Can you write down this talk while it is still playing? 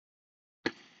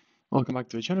Welcome back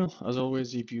to the channel. As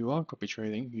always, if you are copy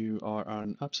trading, you are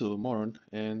an absolute moron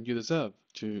and you deserve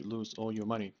to lose all your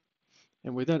money.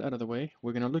 And with that out of the way,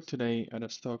 we're going to look today at a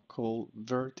stock called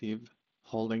VRT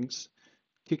Holdings,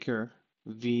 ticker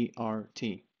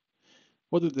VRT.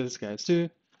 What do these guys do?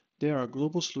 They are a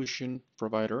global solution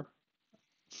provider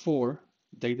for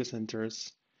data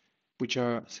centers, which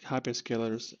are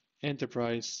hyperscalers,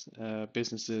 enterprise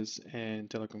businesses, and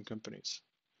telecom companies.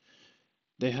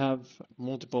 They have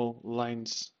multiple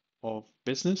lines of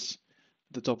business.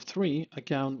 The top three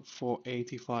account for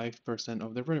 85%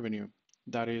 of the revenue.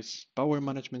 That is power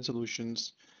management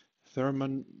solutions,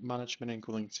 thermal management and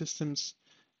cooling systems,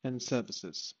 and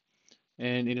services.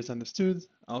 And it is understood,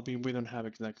 albeit we don't have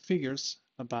exact figures,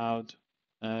 about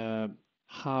uh,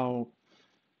 how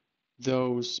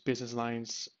those business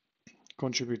lines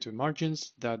contribute to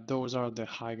margins, that those are the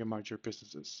higher margin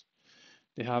businesses.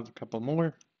 They have a couple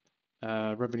more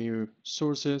revenue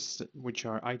sources, which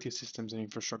are IT systems and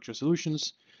infrastructure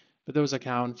solutions, but those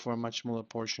account for a much smaller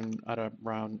portion at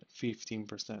around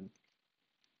 15%.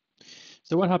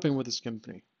 So what happened with this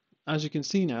company? As you can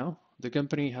see now, the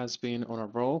company has been on a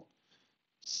roll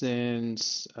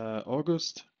since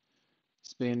August.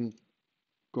 It's been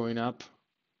going up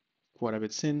quite a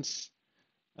bit since,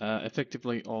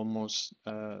 effectively almost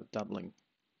doubling.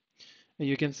 And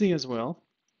you can see as well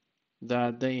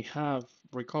that they have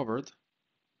recovered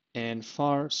and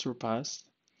far surpassed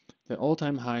the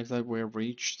all-time highs that were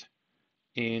reached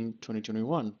in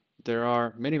 2021. There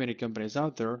are many, many companies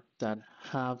out there that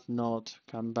have not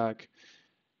come back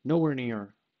nowhere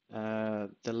near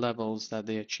the levels that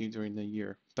they achieved during the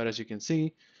year. But as you can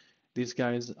see, these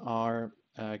guys are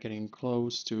getting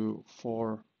close to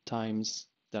 4 times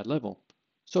that level.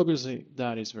 So obviously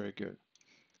that is very good.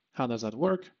 How does that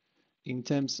work? In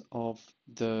terms of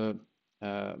the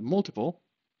multiple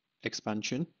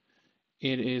expansion,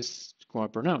 it is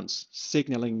quite pronounced,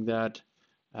 signaling that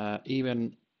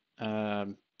even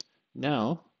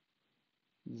now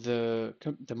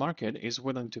the market is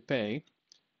willing to pay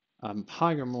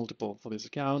higher multiple for this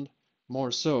account,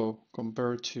 more so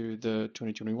compared to the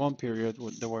 2021 period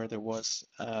where there was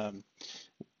a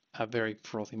very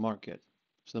frothy market.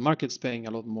 So the market's paying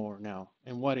a lot more now.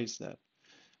 And what is that?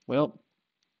 Well,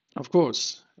 of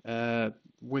course,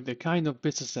 with the kind of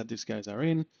business that these guys are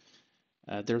in,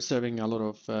 they're serving a lot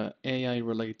of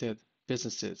AI-related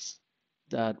businesses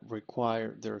that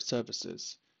require their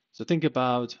services. So think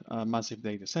about a massive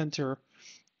data center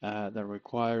that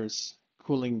requires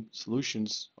cooling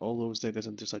solutions. All those data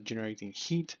centers are generating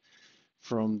heat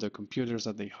from the computers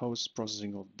that they host,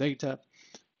 processing of data.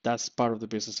 That's part of the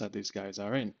business that these guys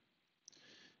are in.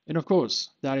 And of course,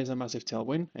 that is a massive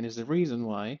tailwind and is the reason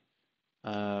why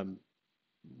um,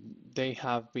 they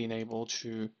have been able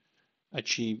to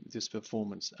achieve this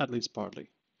performance, at least partly.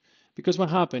 Because what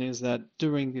happened is that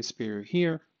during this period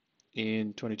here,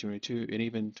 in 2022 and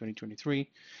even 2023,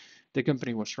 the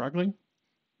company was struggling.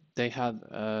 They had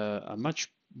a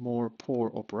much more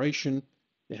poor operation.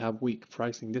 They have weak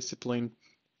pricing discipline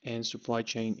and supply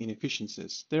chain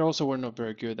inefficiencies. They also were not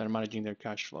very good at managing their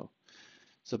cash flow.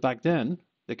 So back then,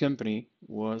 the company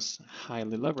was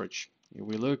highly leveraged. If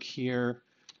we look here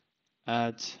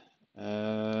at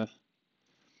their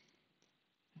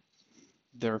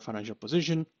financial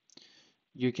position,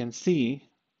 you can see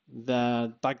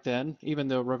that back then, even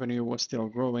though revenue was still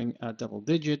growing at double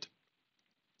digit,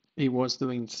 it was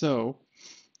doing so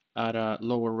at a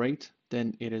lower rate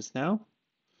than it is now.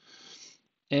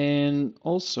 And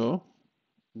also,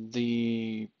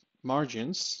 the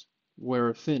margins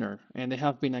were thinner and they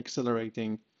have been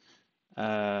accelerating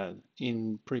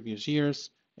in previous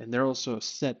years, and they're also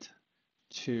set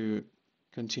to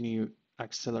continue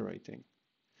accelerating.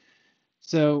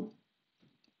 So,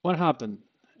 what happened?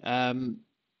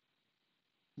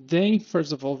 They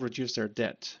first of all reduced their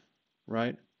debt,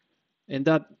 right? And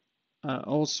that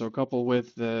also coupled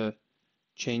with the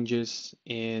changes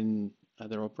in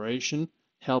their operation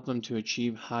help them to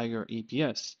achieve higher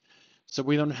EPS. So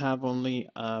we don't have only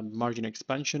margin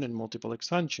expansion and multiple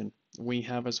expansion. We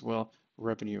have as well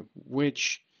revenue,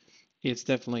 which is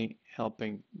definitely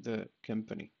helping the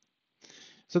company.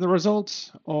 So the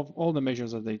results of all the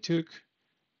measures that they took,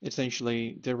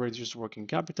 essentially they reduced working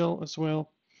capital as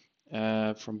well,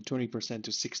 from 20%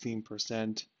 to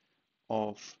 16%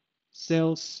 of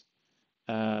sales.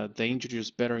 They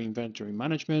introduced better inventory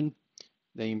management.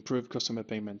 They improved customer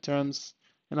payment terms.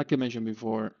 And like I mentioned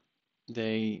before,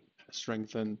 they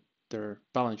strengthened their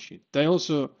balance sheet. They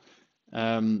also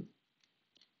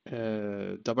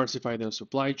diversify their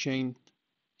supply chain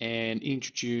and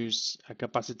introduce a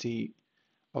capacity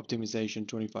optimization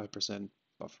 25%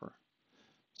 buffer.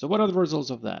 So what are the results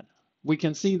of that? We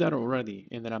can see that already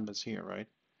in the numbers here, right?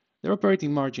 Their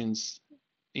operating margins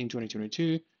in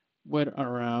 2022 were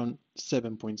around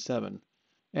 7.7,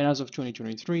 and as of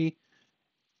 2023,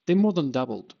 they more than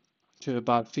doubled to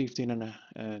about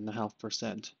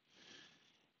 15.5%.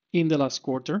 In the last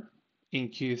quarter, in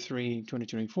Q3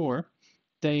 2024,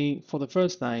 they, for the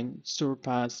first time,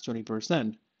 surpassed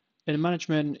 20%. And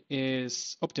management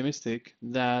is optimistic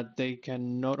that they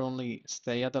can not only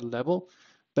stay at that level,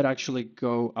 but actually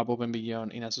go above and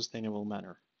beyond in a sustainable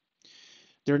manner.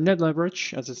 Their net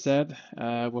leverage, as I said,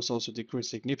 was also decreased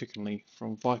significantly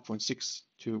from 5.6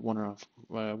 to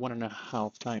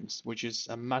 1.5 times, which is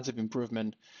a massive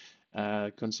improvement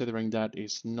considering that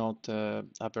it's not a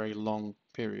very long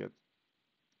period.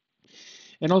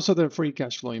 And also the free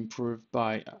cash flow improved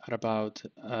by at about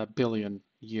 $1 billion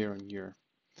year on year.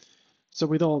 So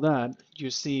with all that, you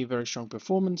see very strong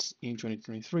performance in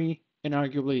 2023 and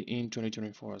arguably in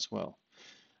 2024 as well.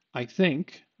 I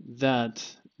think that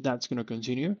that's going to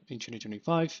continue in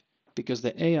 2025 because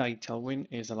the AI tailwind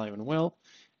is alive and well,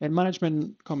 and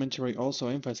management commentary also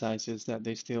emphasizes that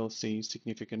they still see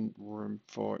significant room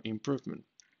for improvement.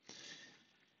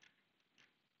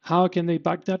 How can they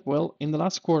back that? Well, in the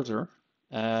last quarter,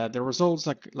 the results,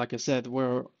 like I said,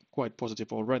 were quite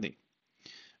positive already.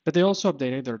 But they also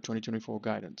updated their 2024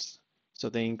 guidance. So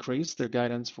they increased their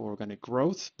guidance for organic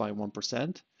growth by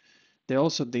 1%. They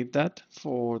also did that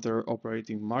for their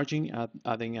operating margin,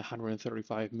 adding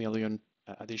 135 million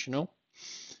additional.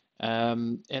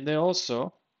 And they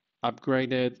also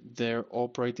upgraded their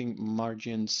operating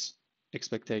margins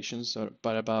expectations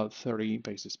by about 30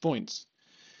 basis points.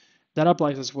 That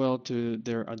applies as well to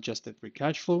their adjusted free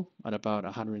cash flow at about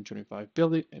 125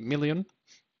 million.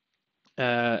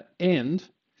 And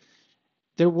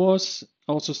there was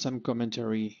also some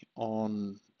commentary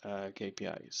on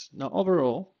KPIs. Now,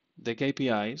 overall, the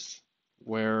KPIs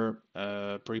were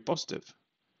pretty positive.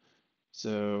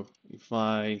 So if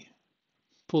I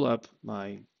pull up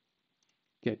my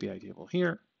KPI table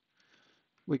here,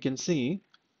 we can see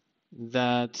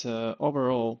that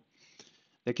overall,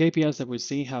 the KPIs that we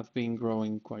see have been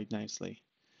growing quite nicely.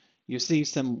 You see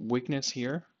some weakness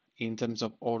here in terms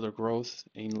of order growth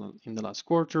in the last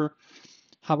quarter.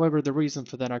 However, the reason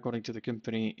for that, according to the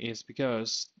company, is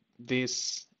because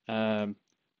these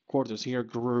quarters here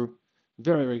grew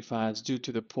very, very fast due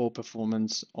to the poor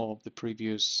performance of the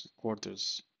previous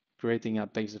quarters, creating a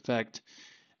base effect.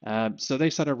 So they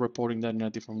started reporting that in a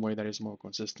different way that is more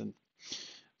consistent.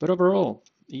 But overall,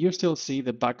 you still see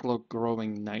the backlog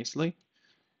growing nicely.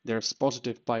 There's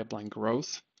positive pipeline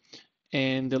growth,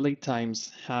 and the lead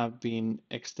times have been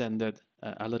extended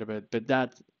a little bit, but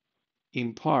that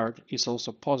in part is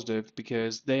also positive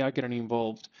because they are getting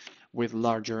involved with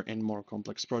larger and more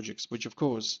complex projects, which of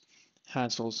course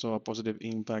has also a positive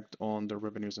impact on the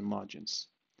revenues and margins.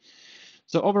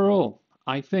 So overall,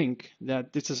 I think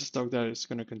that this is a stock that is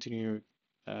going to continue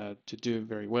to do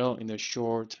very well in the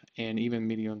short and even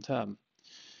medium term.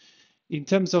 In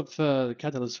terms of the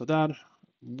catalyst for that,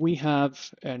 we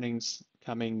have earnings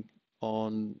coming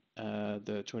on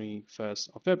the 21st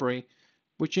of February,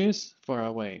 which is far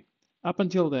away. Up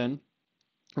until then,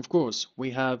 of course,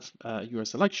 we have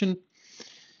US election,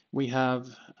 we have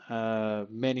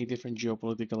many different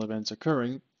geopolitical events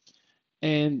occurring,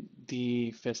 and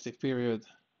the festive period.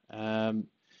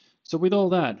 So with all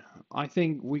that, I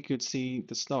think we could see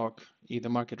the stock, if the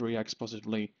market reacts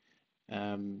positively,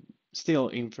 still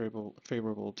in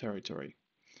favorable territory.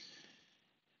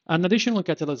 An additional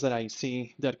catalyst that I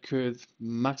see that could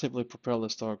massively propel the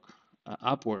stock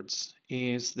upwards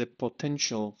is the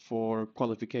potential for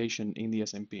qualification in the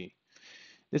S&P.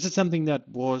 This is something that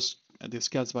was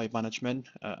discussed by management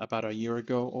about a year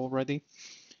ago already,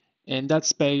 and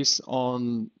that's based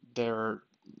on their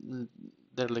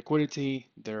liquidity,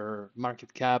 their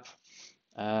market cap,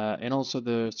 and also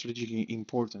the strategic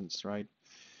importance, right?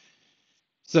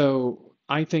 So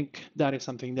I think that is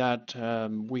something that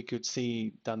we could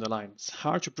see down the line. It's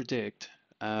hard to predict,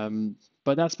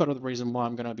 but that's part of the reason why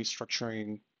I'm going to be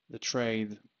structuring the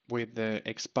trade with the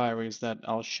expiries that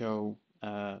I'll show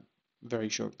very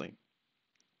shortly.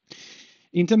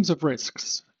 In terms of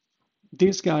risks,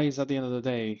 these guys at the end of the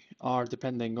day are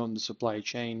depending on the supply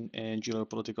chain and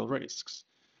geopolitical risks.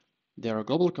 They're a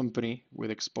global company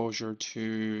with exposure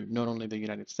to not only the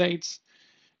United States,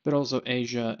 but also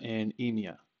Asia and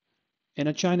EMEA. And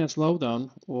a China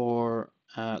slowdown or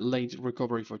late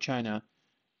recovery for China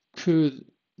could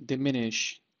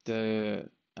diminish the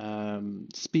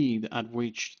speed at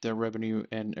which their revenue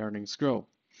and earnings grow.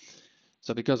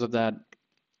 So because of that,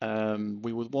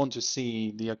 we would want to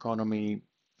see the economy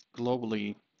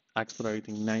globally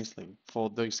accelerating nicely for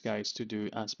those guys to do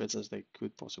as best as they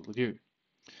could possibly do.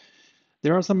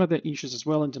 There are some other issues as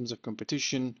well in terms of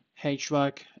competition,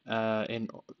 HVAC, and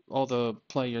other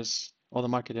players, other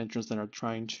market entrants that are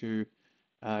trying to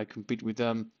compete with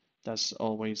them. That's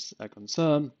always a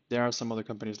concern. There are some other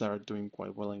companies that are doing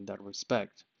quite well in that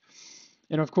respect.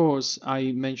 And of course,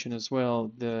 I mentioned as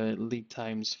well the lead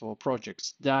times for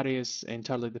projects. That is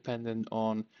entirely dependent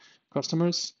on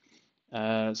customers.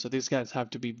 So these guys have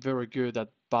to be very good at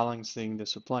balancing the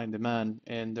supply and demand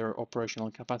and their operational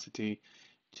capacity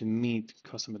to meet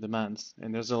customer demands.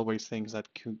 And there's always things that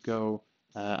could go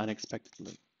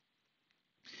unexpectedly.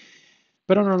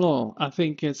 But on all, I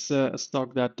think it's a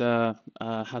stock that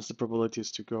has the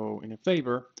probabilities to go in a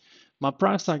favor. My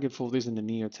price target for this in the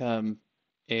near term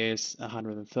is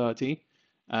 130,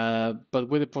 but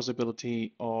with the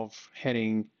possibility of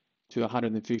heading to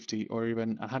 150 or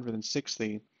even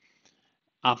 160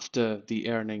 after the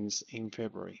earnings in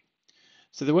February.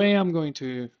 So the way I'm going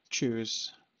to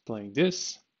choose playing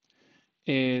this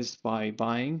is by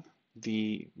buying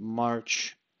the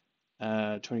March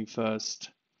 21st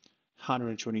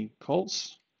 120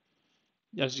 calls.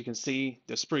 As you can see,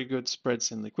 there's pretty good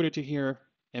spreads in liquidity here,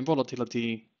 and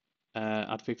volatility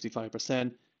at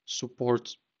 55%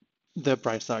 supports the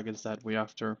price targets that we're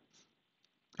after.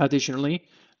 Additionally,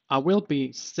 I will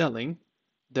be selling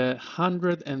the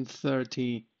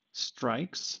 130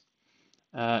 strikes,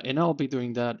 and I'll be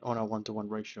doing that on a 1-to-1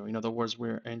 ratio. In other words,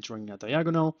 we're entering a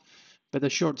diagonal, but the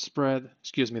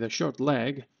the short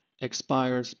leg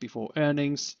expires before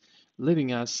earnings,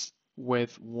 leaving us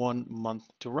with 1 month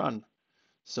to run.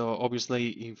 So obviously,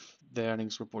 if the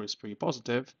earnings report is pretty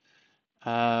positive,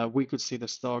 we could see the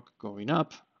stock going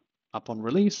up upon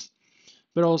release,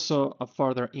 but also a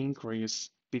further increase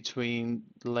between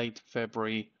late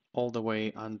February all the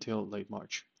way until late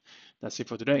March. That's it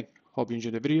for today. Hope you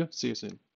enjoyed the video. See you soon.